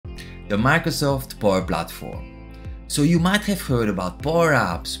the Microsoft Power Platform. So you might have heard about Power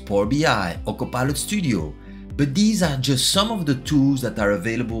Apps, Power BI, or Copilot Studio, but these are just some of the tools that are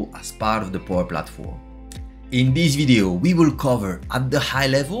available as part of the Power Platform. In this video, we will cover at the high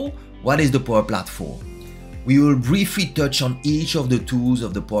level what is the Power Platform. We will briefly touch on each of the tools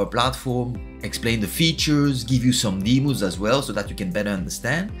of the Power Platform, explain the features, give you some demos as well so that you can better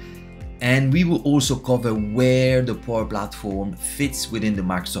understand. And we will also cover where the Power Platform fits within the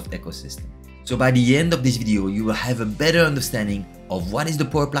Microsoft ecosystem. So by the end of this video, you will have a better understanding of what is the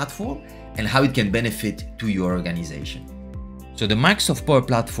Power Platform and how it can benefit to your organization. So the Microsoft Power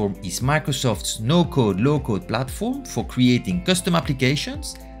Platform is Microsoft's no-code, low-code platform for creating custom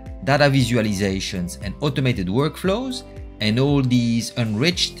applications, data visualizations, and automated workflows, and all these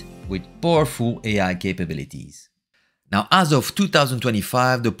enriched with powerful AI capabilities. Now, as of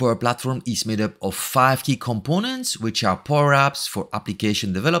 2025, the Power Platform is made up of 5 key components, which are Power Apps for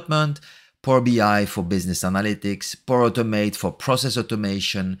application development, Power BI for business analytics, Power Automate for process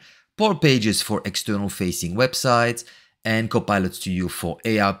automation, Power Pages for external facing websites, and Copilot Studio for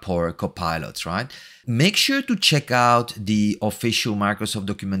AI-powered copilots, right? Make sure to check out the official Microsoft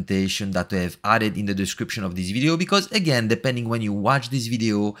documentation that I have added in the description of this video, because again, depending when you watch this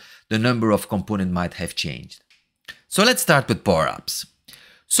video, the number of components might have changed. So let's start with Power Apps.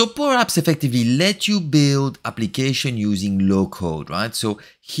 So Power Apps effectively let you build application using low code, right? So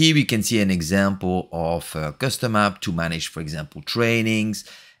here we can see an example of a custom app to manage, for example, trainings.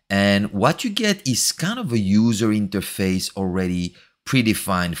 And what you get is kind of a user interface already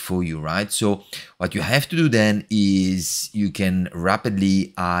predefined for you, right? So what you have to do then is you can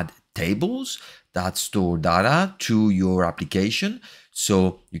rapidly add tables that store data to your application.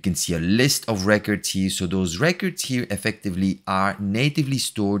 So you can see a list of records here. So those records here effectively are natively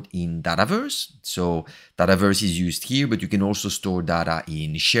stored in Dataverse. So Dataverse is used here, but you can also store data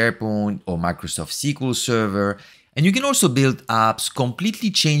in SharePoint or Microsoft SQL Server. And you can also build apps completely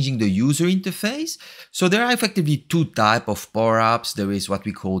changing the user interface. So there are effectively 2 types of Power Apps. There is what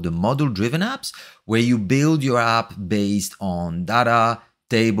we call the model-driven apps, where you build your app based on data,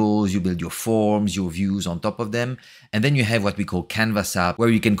 tables, you build your forms, your views on top of them. And then you have what we call Canvas app, where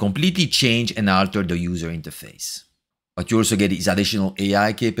you can completely change and alter the user interface. What you also get is additional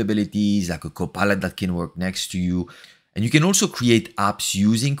AI capabilities, like a Copilot that can work next to you. And you can also create apps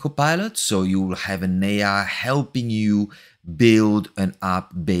using Copilot. So you will have an AI helping you build an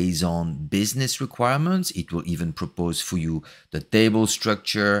app based on business requirements. It will even propose for you the table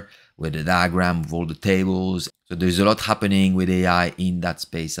structure with a diagram of all the tables. So there's a lot happening with AI in that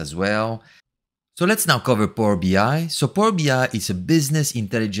space as well. So let's now cover Power BI. So Power BI is a business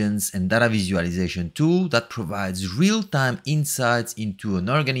intelligence and data visualization tool that provides real-time insights into an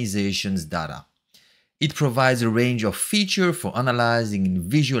organization's data. It provides a range of features for analyzing and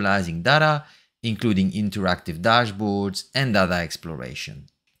visualizing data, including interactive dashboards and data exploration.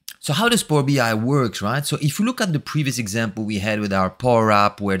 So how does Power BI work, right? So if you look at the previous example we had with our Power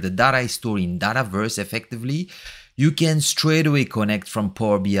App, where the data is stored in Dataverse effectively, you can straight away connect from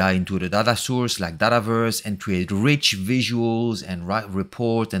Power BI into the data source like Dataverse and create rich visuals and write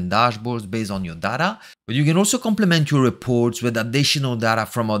reports and dashboards based on your data. But you can also complement your reports with additional data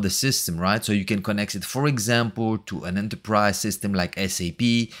from other systems, right? So you can connect it, for example, to an enterprise system like SAP.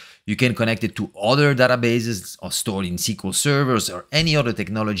 You can connect it to other databases or stored in SQL servers or any other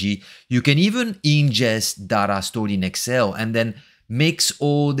technology. You can even ingest data stored in Excel and then mix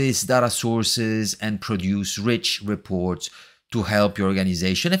all these data sources and produce rich reports to help your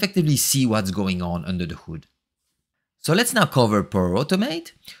organization effectively see what's going on under the hood. So let's now cover Power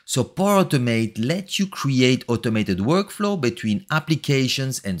Automate. So Power Automate lets you create automated workflow between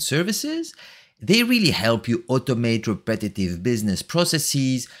applications and services. They really help you automate repetitive business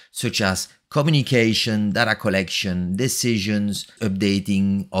processes such as communication, data collection, decisions,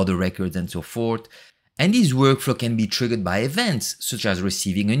 updating other records, and so forth. And this workflow can be triggered by events, such as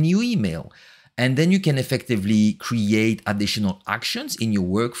receiving a new email. And then you can effectively create additional actions in your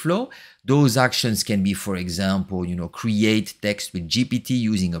workflow. Those actions can be, for example, create text with GPT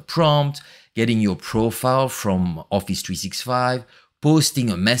using a prompt, getting your profile from Office 365,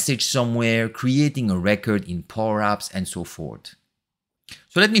 posting a message somewhere, creating a record in Power Apps, and so forth.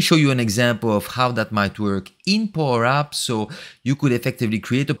 So let me show you an example of how that might work in Power Apps. So you could effectively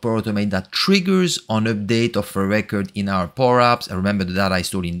create a Power Automate that triggers an update of a record in our Power Apps. And remember, the data is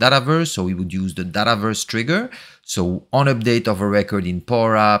stored in Dataverse, so we would use the Dataverse trigger. So on update of a record in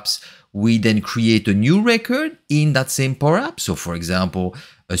Power Apps, we then create a new record in that same Power App. So for example,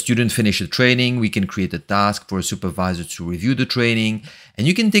 a student finished a training, we can create a task for a supervisor to review the training. And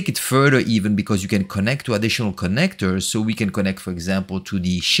you can take it further even because you can connect to additional connectors. So we can connect, for example, to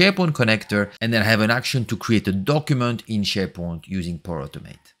the SharePoint connector and then have an action to create a document in SharePoint using Power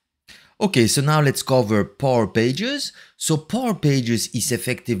Automate. Okay, so now let's cover Power Pages. So Power Pages is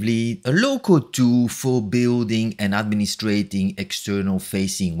effectively a low-code tool for building and administrating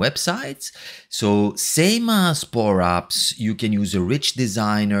external-facing websites. So same as Power Apps, you can use a rich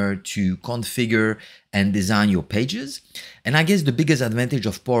designer to configure and design your pages. And I guess the biggest advantage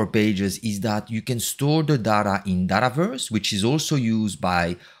of Power Pages is that you can store the data in Dataverse, which is also used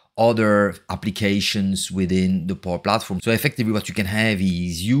by other applications within the Power Platform. So effectively what you can have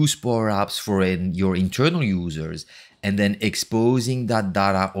is use Power Apps for your internal users and then exposing that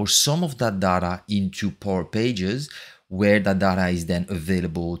data or some of that data into Power Pages where that data is then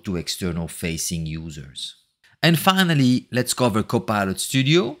available to external facing users. And finally, let's cover Copilot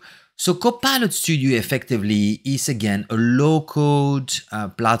Studio. So Copilot Studio effectively is again a low-code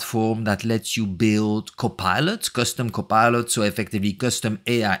platform that lets you build copilots, custom copilots, so effectively custom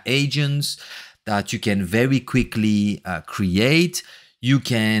AI agents that you can very quickly create. You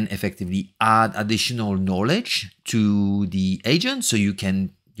can effectively add additional knowledge to the agent, so you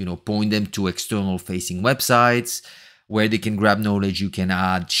can point them to external facing websites where they can grab knowledge. You can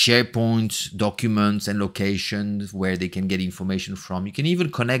add SharePoint documents and locations where they can get information from. You can even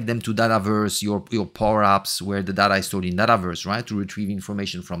connect them to Dataverse, your Power Apps where the data is stored in Dataverse, right, to retrieve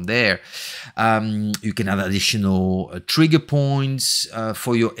information from there. You can add additional trigger points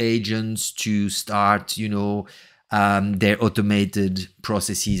for your agents to start, their automated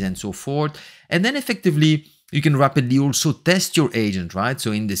processes and so forth. And then effectively, you can rapidly also test your agent, right?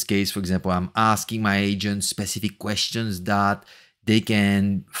 So in this case, for example, I'm asking my agent specific questions that they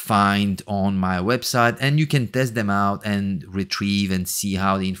can find on my website, and you can test them out and retrieve and see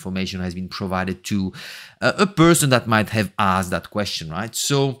how the information has been provided to a person that might have asked that question, right?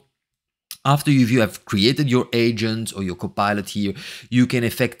 So after you have created your agent or your copilot here, you can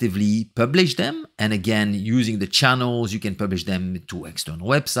effectively publish them. And again, using the channels, you can publish them to external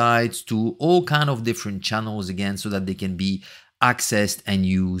websites, to all kind of different channels again, so that they can be accessed and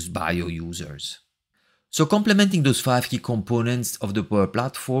used by your users. So complementing those 5 key components of the Power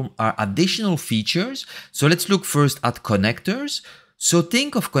Platform are additional features. So let's look first at connectors. So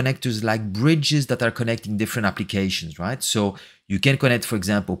think of connectors like bridges that are connecting different applications, right? So you can connect, for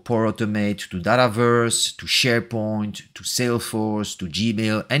example, Power Automate to Dataverse, to SharePoint, to Salesforce, to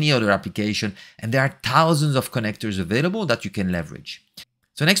Gmail, any other application. And there are thousands of connectors available that you can leverage.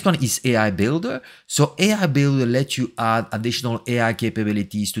 So next one is AI Builder. So AI Builder lets you add additional AI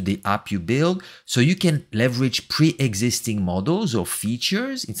capabilities to the app you build. So you can leverage pre-existing models or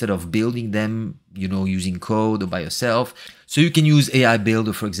features instead of building them, using code or by yourself. So you can use AI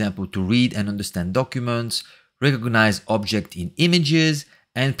Builder, for example, to read and understand documents, recognize objects in images,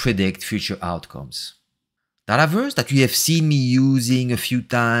 and predict future outcomes. Dataverse, that you have seen me using a few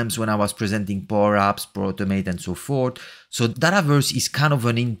times when I was presenting Power Apps, Power Automate, and so forth. So Dataverse is kind of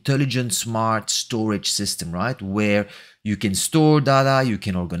an intelligent, smart storage system, right? Where you can store data, you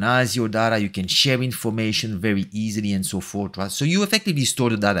can organize your data, you can share information very easily and so forth, right? So you effectively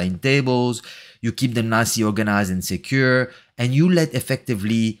store the data in tables, you keep them nicely organized and secure, and you let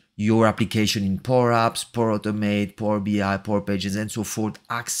effectively your application in Power Apps, Power Automate, Power BI, Power Pages, and so forth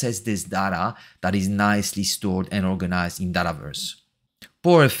access this data that is nicely stored and organized in Dataverse.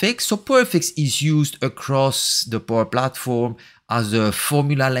 PowerFX. So PowerFX is used across the Power Platform as a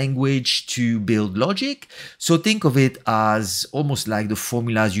formula language to build logic. So think of it as almost like the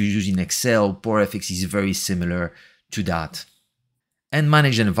formulas you use in Excel. PowerFX is very similar to that. And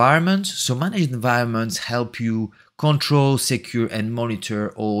managed environments. So managed environments help you control, secure, and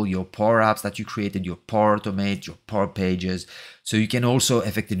monitor all your Power Apps that you created, your Power Automate, your Power Pages. So you can also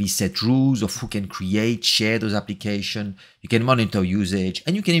effectively set rules of who can create, share those applications. You can monitor usage,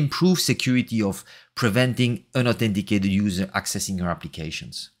 and you can improve security of preventing unauthenticated user accessing your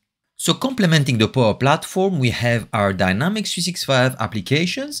applications. So complementing the Power Platform, we have our Dynamics 365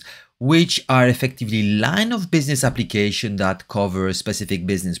 applications, which are effectively line of business application that cover specific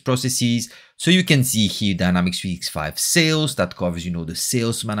business processes. So you can see here Dynamics 365 Sales that covers, the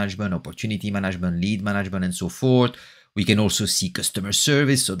sales management, opportunity management, lead management, and so forth. We can also see customer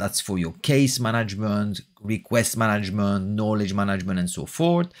service. So that's for your case management, request management, knowledge management, and so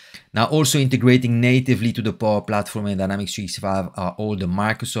forth. Now, also integrating natively to the Power Platform and Dynamics 365 are all the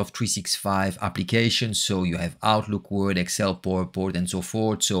Microsoft 365 applications. So you have Outlook, Word, Excel, PowerPoint, and so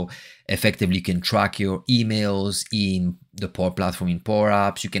forth. So effectively, you can track your emails in the Power Platform in Power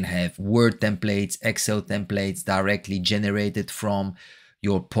Apps. You can have Word templates, Excel templates directly generated from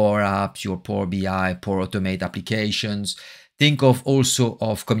your Power Apps, your Power BI, Power Automate applications. Think of also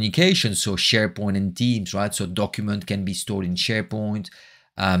of communication, so SharePoint and Teams, right? So document can be stored in SharePoint,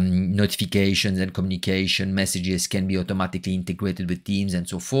 notifications and communication messages can be automatically integrated with Teams and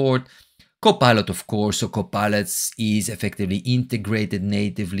so forth. Copilot, of course, so Copilot is effectively integrated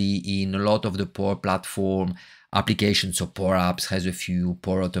natively in a lot of the Power Platform applications. So Power Apps has a few,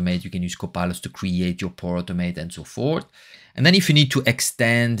 Power Automate, you can use Copilot to create your Power Automate and so forth. And then if you need to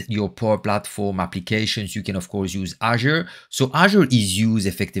extend your Power Platform applications, you can of course use Azure. So Azure is used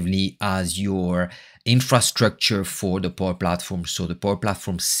effectively as your infrastructure for the Power Platform. So the Power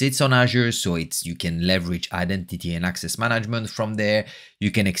Platform sits on Azure, so you can leverage identity and access management from there. You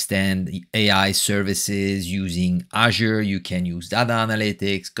can extend AI services using Azure. You can use data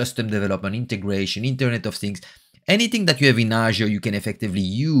analytics, custom development, integration, Internet of Things. Anything that you have in Azure, you can effectively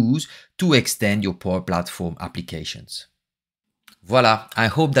use to extend your Power Platform applications. Voila, I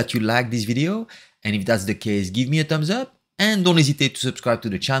hope that you liked this video, and if that's the case, give me a thumbs up and don't hesitate to subscribe to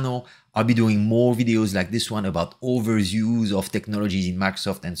the channel. I'll be doing more videos like this one about overviews of technologies in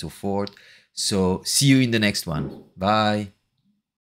Microsoft and so forth. So see you in the next one. Bye.